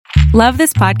Love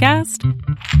this podcast?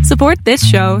 Support this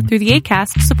show through the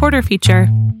Acast supporter feature.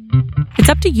 It's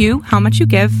up to you how much you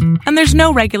give, and there's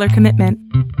no regular commitment.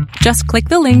 Just click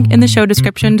the link in the show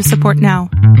description to support now.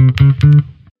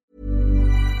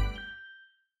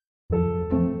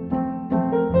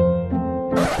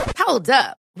 Hold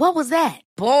up. What was that?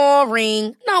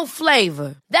 Boring. No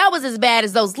flavor. That was as bad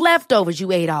as those leftovers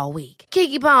you ate all week.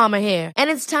 Keke Palmer here,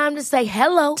 and it's time to say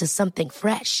hello to something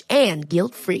fresh and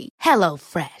guilt-free. Hello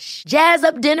Fresh. Jazz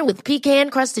up dinner with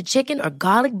pecan-crusted chicken or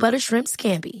garlic butter shrimp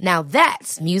scampi. Now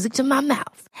that's music to my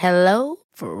mouth. Hello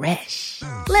Fresh.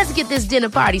 Let's get this dinner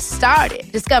party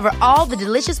started. Discover all the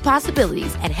delicious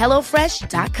possibilities at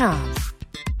hellofresh.com.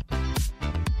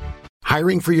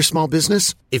 Hiring for your small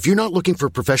business? If you're not looking for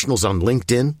professionals on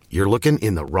LinkedIn, you're looking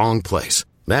in the wrong place.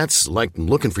 That's like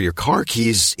looking for your car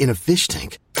keys in a fish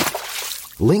tank.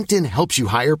 LinkedIn helps you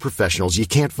hire professionals you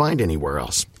can't find anywhere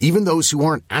else, even those who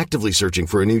aren't actively searching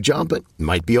for a new job but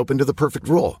might be open to the perfect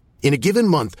role. In a given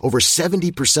month, over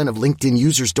 70% of LinkedIn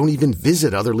users don't even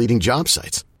visit other leading job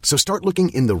sites. So start looking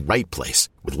in the right place.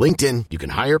 With LinkedIn, you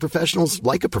can hire professionals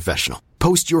like a professional.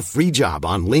 Post your free job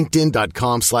on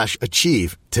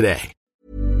linkedin.com/achieve today.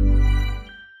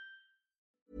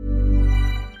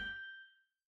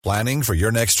 Planning for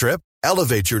your next trip?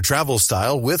 Elevate your travel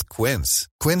style with Quince.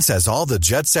 Quince has all the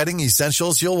jet-setting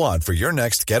essentials you'll want for your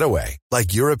next getaway,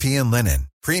 like European linen,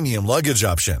 premium luggage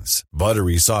options,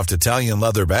 buttery soft Italian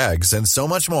leather bags, and so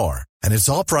much more. And it's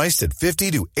all priced at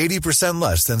 50 to 80%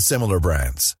 less than similar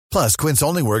brands. Plus, Quince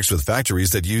only works with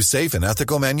factories that use safe and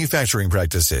ethical manufacturing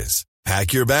practices.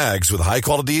 Pack your bags with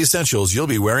high-quality essentials you'll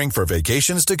be wearing for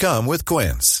vacations to come with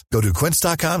Quince. Go to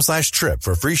quince.com/trip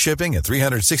for free shipping and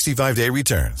 365-day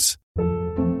returns.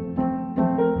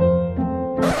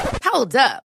 Hold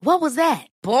up. What was that?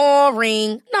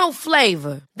 Boring. No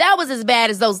flavor. That was as bad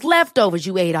as those leftovers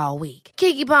you ate all week.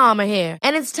 Keke Palmer here,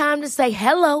 and it's time to say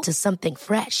hello to something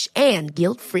fresh and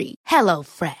guilt-free. Hello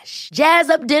Fresh. Jazz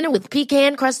up dinner with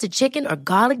pecan-crusted chicken or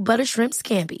garlic butter shrimp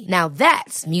scampi. Now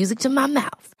that's music to my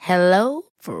mouth. Hello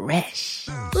Fresh.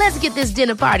 Let's get this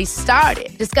dinner party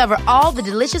started. Discover all the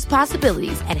delicious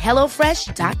possibilities at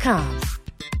hellofresh.com.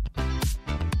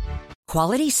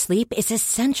 Quality sleep is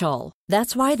essential.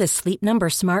 That's why the Sleep Number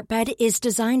Smart Bed is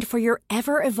designed for your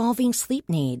ever-evolving sleep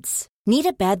needs. Need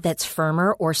a bed that's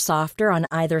firmer or softer on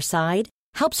either side?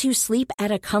 Helps you sleep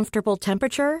at a comfortable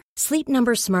temperature? Sleep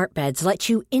Number Smart Beds let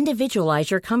you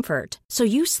individualize your comfort, so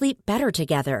you sleep better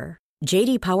together.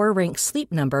 J.D. Power ranks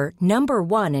Sleep Number number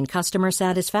 1 in customer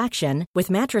satisfaction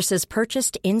with mattresses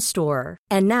purchased in-store.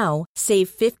 And now, save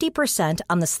 50%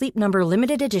 on the Sleep Number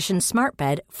Limited Edition Smart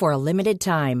Bed for a limited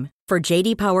time. For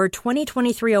J.D. Power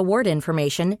 2023 award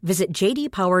information, visit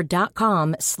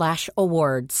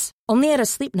jdpower.com/awards. Only at a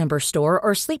Sleep Number store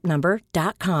or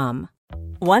sleepnumber.com.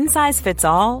 One size fits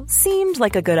all seemed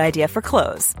like a good idea for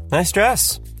clothes. Nice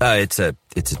dress. It's a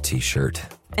t-shirt.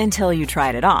 Until you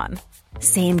tried it on.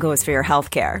 Same goes for your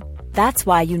healthcare. That's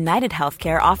why United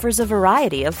Healthcare offers a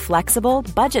variety of flexible,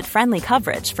 budget-friendly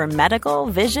coverage for medical,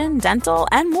 vision, dental,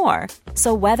 and more.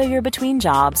 So whether you're between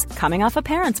jobs, coming off a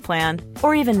parent's plan,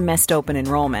 or even missed open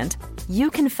enrollment, you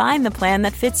can find the plan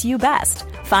that fits you best.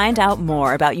 Find out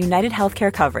more about United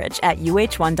Healthcare coverage at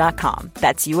uh1.com.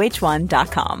 That's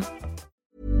uh1.com.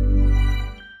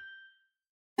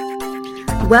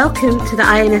 Welcome to the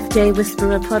INFJ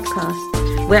Whisperer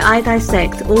podcast, where I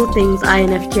dissect all things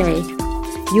INFJ.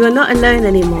 You are not alone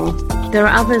anymore. There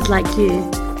are others like you.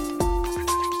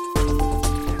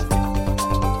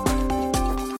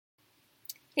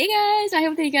 Hey guys, I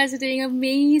hope that you guys are doing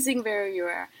amazing wherever you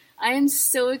are. I am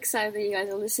so excited that you guys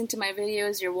are listening to my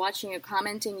videos, you're watching, you're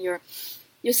commenting, you're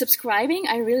subscribing.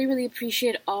 I really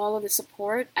appreciate all of the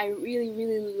support. I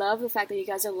really love the fact that you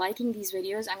guys are liking these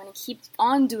videos. I'm going to keep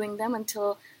on doing them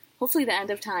until hopefully the end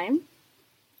of time.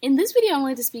 In this video, I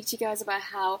wanted to speak to you guys about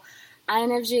how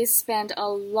INFJs spend a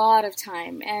lot of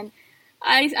time, and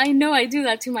I know I do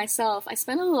that to myself. I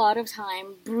spend a lot of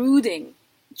time brooding,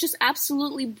 just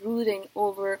absolutely brooding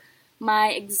over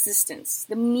my existence,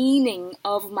 the meaning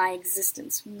of my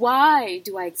existence. Why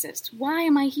do I exist? Why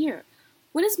am I here?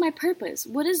 What is my purpose?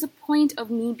 What is the point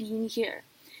of me being here?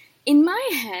 In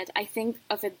my head, I think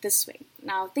of it this way.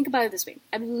 Now, think about it this way.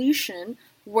 Evolution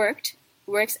works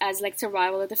as like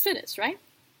survival of the fittest, right?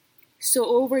 So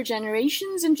over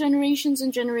generations and generations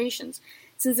and generations,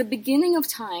 since the beginning of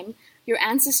time, your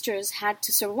ancestors had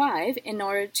to survive in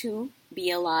order to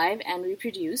be alive and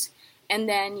reproduce, and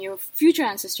then your future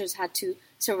ancestors had to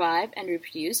survive and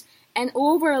reproduce, and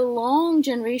over a long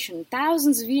generation,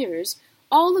 thousands of years,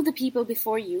 all of the people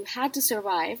before you had to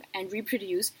survive and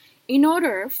reproduce in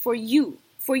order for you,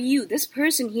 this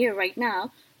person here right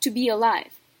now, to be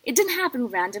alive. It didn't happen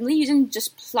randomly. You didn't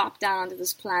just plop down onto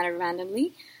this planet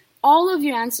randomly. All of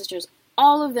your ancestors,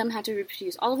 all of them had to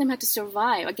reproduce. All of them had to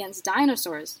survive against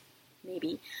dinosaurs,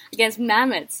 maybe, against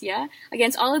mammoths, yeah?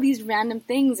 Against all of these random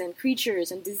things and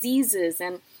creatures and diseases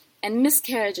and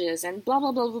miscarriages and blah,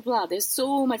 blah, blah, blah, blah. There's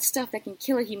so much stuff that can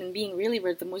kill a human being. Really,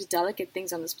 we're the most delicate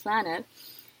things on this planet.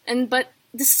 But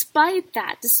despite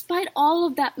that, despite all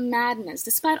of that madness,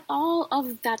 despite all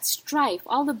of that strife,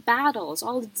 all the battles,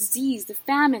 all the disease, the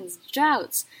famines,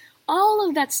 droughts, all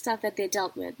of that stuff that they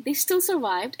dealt with, they still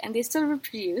survived and they still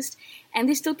reproduced and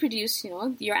they still produced,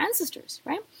 your ancestors,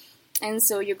 right? And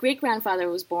so your great-grandfather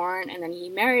was born, and then he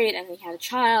married, and then he had a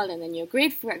child, and then your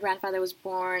great-grandfather was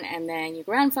born, and then your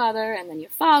grandfather, and then your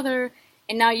father,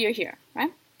 and now you're here,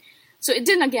 right? So it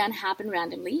didn't, again, happen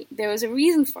randomly. There was a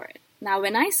reason for it. Now,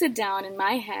 when I sit down in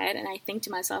my head and I think to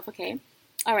myself, okay,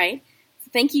 all right,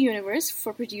 thank you, universe,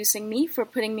 for producing me, for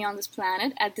putting me on this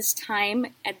planet at this time,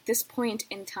 at this point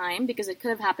in time, because it could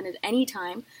have happened at any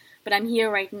time, but I'm here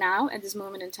right now at this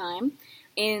moment in time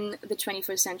in the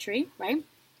 21st century, right?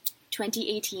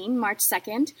 2018, March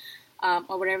 2nd,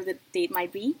 or whatever the date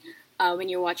might be when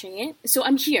you're watching it. So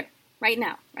I'm here right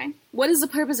now, right? What is the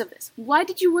purpose of this? Why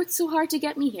did you work so hard to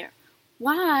get me here?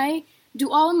 Why did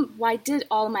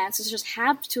all my ancestors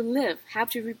have to live, have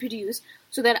to reproduce,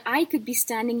 so that I could be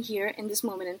standing here in this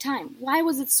moment in time? Why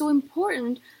was it so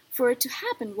important for it to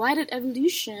happen? Why did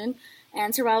evolution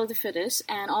and survival of the fittest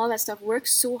and all that stuff work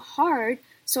so hard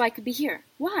so I could be here?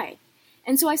 Why?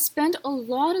 And so I spent a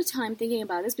lot of time thinking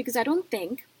about this because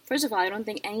first of all, I don't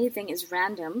think anything is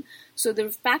random. So the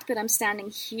fact that I'm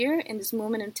standing here in this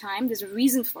moment in time, there's a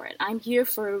reason for it. I'm here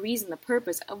for a reason, a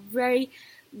purpose, a very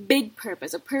big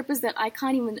purpose, a purpose that I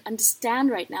can't even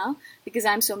understand right now because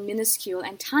I'm so minuscule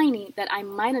and tiny that I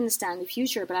might understand in the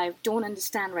future, but I don't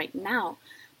understand right now.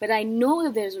 But I know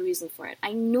that there's a reason for it.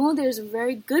 I know there's a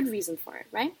very good reason for it,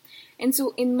 right? And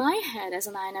so in my head, as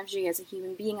an INFJ, as a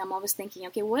human being, I'm always thinking,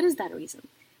 okay, what is that reason?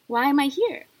 Why am I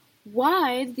here?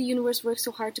 Why did the universe work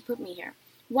so hard to put me here?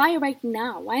 Why right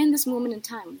now? Why in this moment in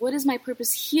time? What is my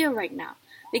purpose here right now?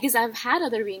 Because I've had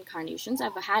other reincarnations,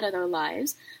 I've had other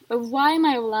lives, but why am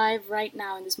I alive right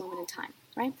now in this moment in time,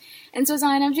 right? And so as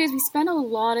INFJs, we spend a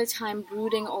lot of time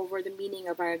brooding over the meaning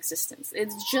of our existence.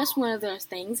 It's just one of those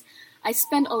things. I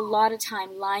spend a lot of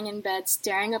time lying in bed,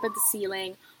 staring up at the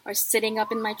ceiling, or sitting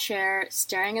up in my chair,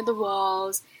 staring at the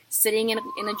walls, sitting in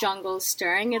a jungle,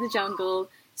 staring at the jungle,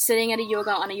 sitting on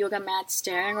a yoga mat,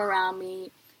 staring around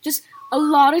me. Just a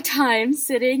lot of time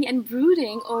sitting and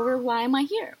brooding over why am I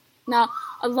here. Now,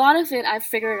 a lot of it I've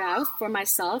figured out for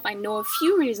myself. I know a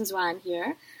few reasons why I'm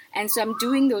here. And so I'm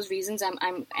doing those reasons.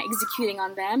 I'm executing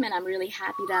on them, and I'm really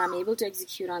happy that I'm able to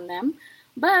execute on them.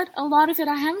 But a lot of it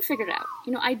I haven't figured out.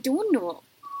 I don't know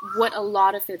what a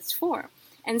lot of it's for.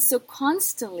 And so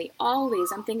constantly,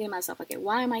 always, I'm thinking to myself, okay,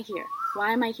 why am I here?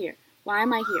 Why am I here? Why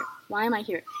am I here? Why am I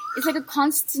here? It's like a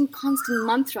constant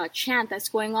mantra, chant that's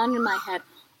going on in my head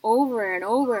over and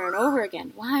over and over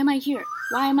again. Why am I here?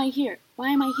 Why am I here? Why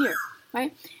am I here?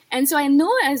 Right? And so I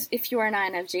know, as if you're an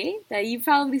INFJ, that you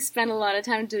probably spend a lot of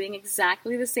time doing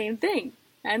exactly the same thing.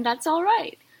 And that's all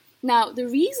right. Now, the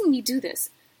reason we do this,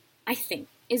 I think,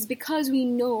 is because we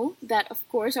know that, of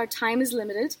course, our time is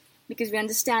limited, because we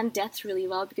understand death really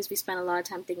well, because we spend a lot of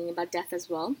time thinking about death as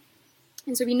well.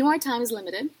 And so we know our time is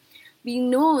limited. We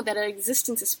know that our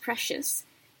existence is precious.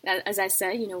 As I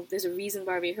said, there's a reason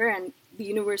why we're here, and the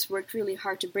universe worked really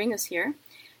hard to bring us here.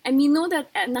 And we know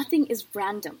that nothing is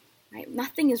random, right?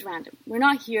 Nothing is random. We're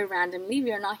not here randomly.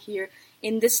 We are not here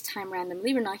in this time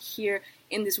randomly. We're not here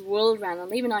in this world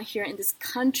randomly. We're not here in this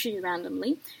country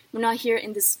randomly. We're not here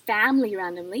in this family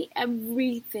randomly.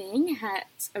 Everything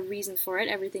has a reason for it.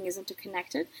 Everything is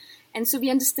interconnected. And so we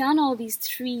understand all these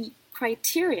three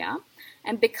criteria.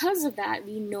 And because of that,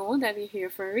 we know that we're here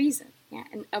for a reason. Yeah,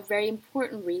 and a very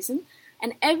important reason.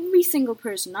 And every single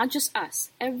person, not just us,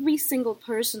 every single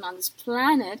person on this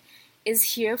planet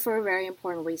is here for a very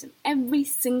important reason. Every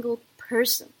single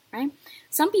person, right?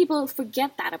 Some people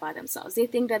forget that about themselves. They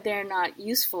think that they're not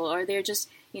useful, or they're just,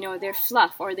 they're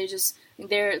fluff, or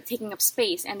they're taking up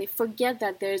space, and they forget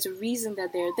that there's a reason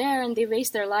that they're there, and they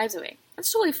waste their lives away.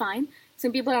 That's totally fine.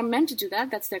 Some people are meant to do that.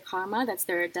 That's their karma. That's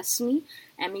their destiny.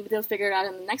 And maybe they'll figure it out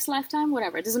in the next lifetime,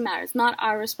 whatever. It doesn't matter. It's not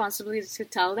our responsibility to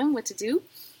tell them what to do.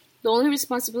 The only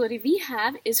responsibility we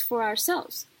have is for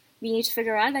ourselves. We need to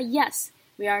figure out that, yes,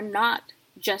 we are not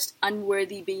just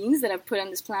unworthy beings that are put on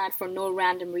this planet for no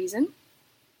random reason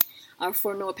or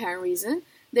for no apparent reason.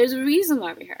 There's a reason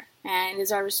why we're here. And it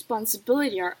is our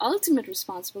responsibility, our ultimate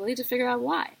responsibility, to figure out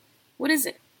why. What is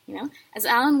it? As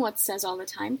Alan Watts says all the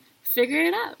time, figure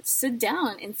it out. Sit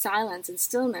down in silence and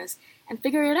stillness and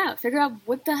figure it out. Figure out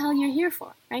what the hell you're here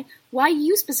for, right? Why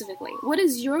you specifically? What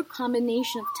is your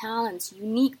combination of talents,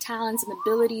 unique talents and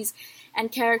abilities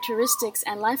and characteristics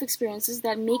and life experiences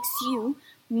that makes you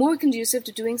more conducive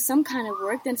to doing some kind of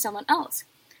work than someone else?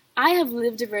 I have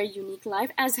lived a very unique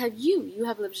life, as have you. You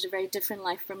have lived a very different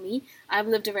life from me. I've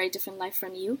lived a very different life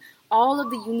from you. All of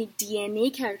the unique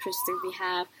DNA characteristics we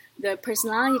have, the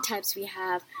personality types we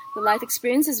have, the life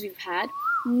experiences we've had,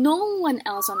 no one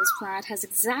else on this planet has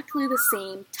exactly the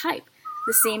same type,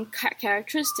 the same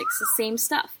characteristics, the same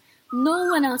stuff. No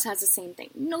one else has the same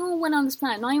thing. No one on this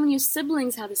planet, not even your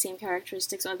siblings, have the same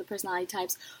characteristics or the personality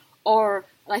types or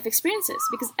life experiences,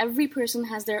 because every person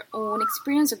has their own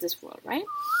experience of this world, right?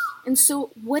 And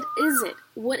so what is it?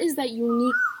 What is that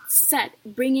unique set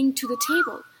bringing to the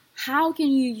table? How can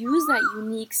you use that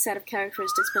unique set of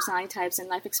characteristics, personality types, and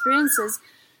life experiences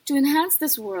to enhance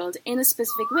this world in a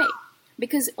specific way?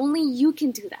 Because only you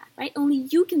can do that, right? Only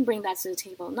you can bring that to the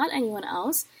table, not anyone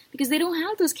else, because they don't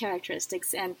have those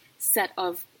characteristics and set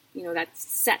of, that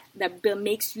set that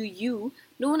makes you you.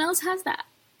 No one else has that.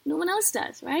 No one else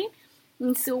does, right?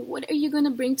 And so what are you going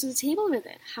to bring to the table with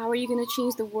it? How are you going to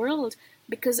change the world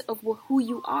because of who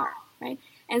you are, right?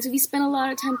 And so we spend a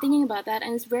lot of time thinking about that,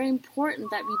 and it's very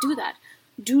important that we do that.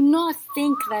 Do not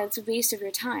think that it's a waste of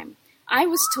your time. I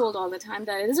was told all the time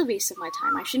that it is a waste of my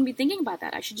time. I shouldn't be thinking about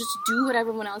that. I should just do what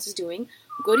everyone else is doing,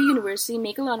 go to university,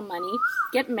 make a lot of money,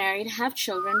 get married, have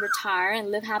children, retire, and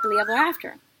live happily ever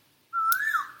after.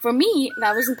 For me,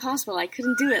 that wasn't possible. I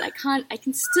couldn't do it. I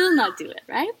can still not do it,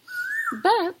 right?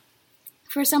 But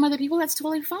for some other people, that's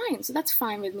totally fine. So that's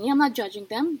fine with me. I'm not judging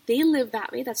them. They live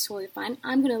that way. That's totally fine.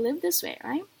 I'm going to live this way,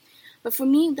 right? But for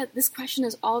me, this question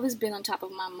has always been on top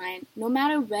of my mind, no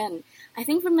matter when. I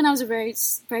think from when I was a very,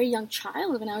 very young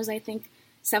child, when I was,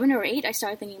 7 or 8, I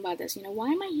started thinking about this. Why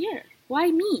am I here?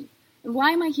 Why me? And why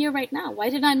am I here right now?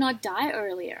 Why did I not die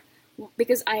earlier?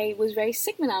 Because I was very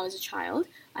sick when I was a child.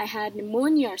 I had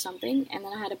pneumonia or something, and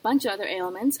then I had a bunch of other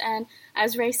ailments, and I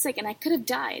was very sick, and I could have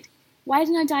died. Why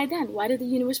didn't I die then? Why did the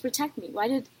universe protect me? Why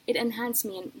did it enhance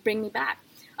me and bring me back?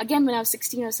 Again, when I was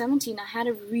 16 or 17, I had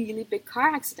a really big car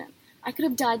accident. I could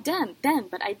have died then,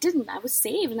 but I didn't. I was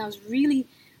saved, and I was really,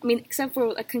 except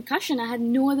for a concussion, I had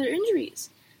no other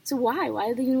injuries. So why? Why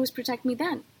did the universe protect me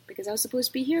then? Because I was supposed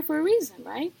to be here for a reason,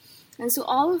 right? And so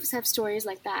all of us have stories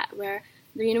like that, where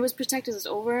the universe protected us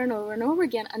over and over and over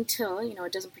again until,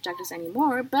 it doesn't protect us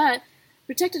anymore, but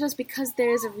protected us because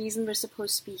there is a reason we're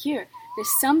supposed to be here.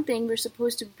 There's something we're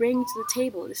supposed to bring to the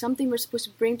table. There's something we're supposed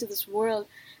to bring to this world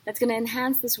that's going to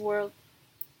enhance this world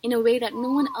in a way that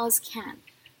no one else can.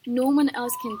 No one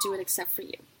else can do it except for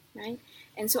you, right?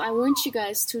 And so I want you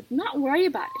guys to not worry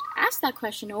about it. Ask that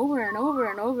question over and over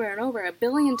and over and over, 1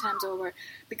 billion times over,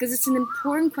 because it's an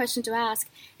important question to ask,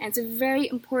 and it's a very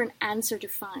important answer to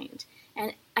find.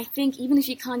 And I think even if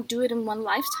you can't do it in one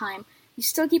lifetime, you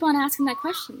still keep on asking that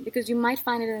question, because you might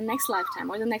find it in the next lifetime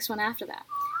or the next one after that.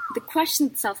 The question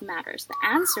itself matters. The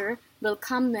answer will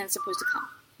come when it's supposed to come,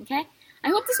 okay? I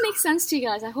hope this makes sense to you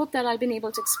guys. I hope that I've been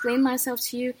able to explain myself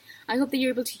to you. I hope that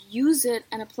you're able to use it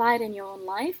and apply it in your own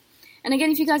life. And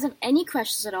again, if you guys have any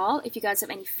questions at all, if you guys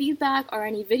have any feedback or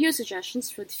any video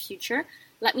suggestions for the future,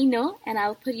 let me know, and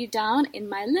I'll put you down in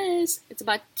my list. It's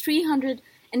about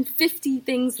 350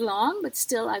 things long, but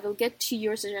still I will get to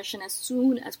your suggestion as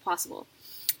soon as possible.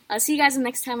 I'll see you guys the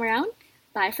next time around.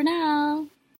 Bye for now.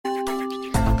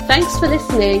 Thanks for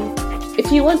listening.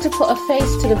 If you want to put a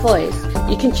face to the voice,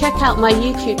 you can check out my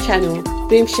YouTube channel,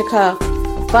 Boom Shikar.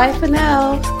 Bye for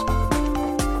now.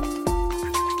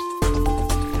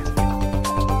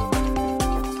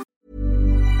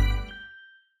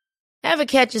 Ever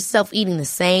catch yourself eating the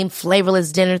same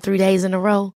flavorless dinner 3 days in a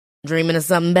row? Dreaming of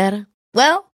something better?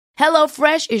 Well,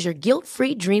 HelloFresh is your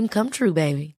guilt-free dream come true,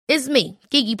 baby. It's me,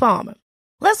 Keke Palmer.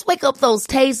 Let's wake up those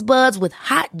taste buds with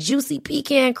hot, juicy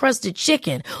pecan-crusted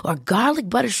chicken or garlic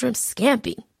butter shrimp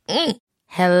scampi.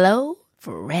 Hello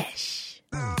Fresh.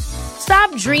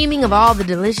 Stop dreaming of all the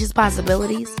delicious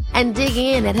possibilities and dig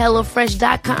in at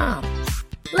HelloFresh.com.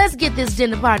 Let's get this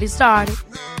dinner party started.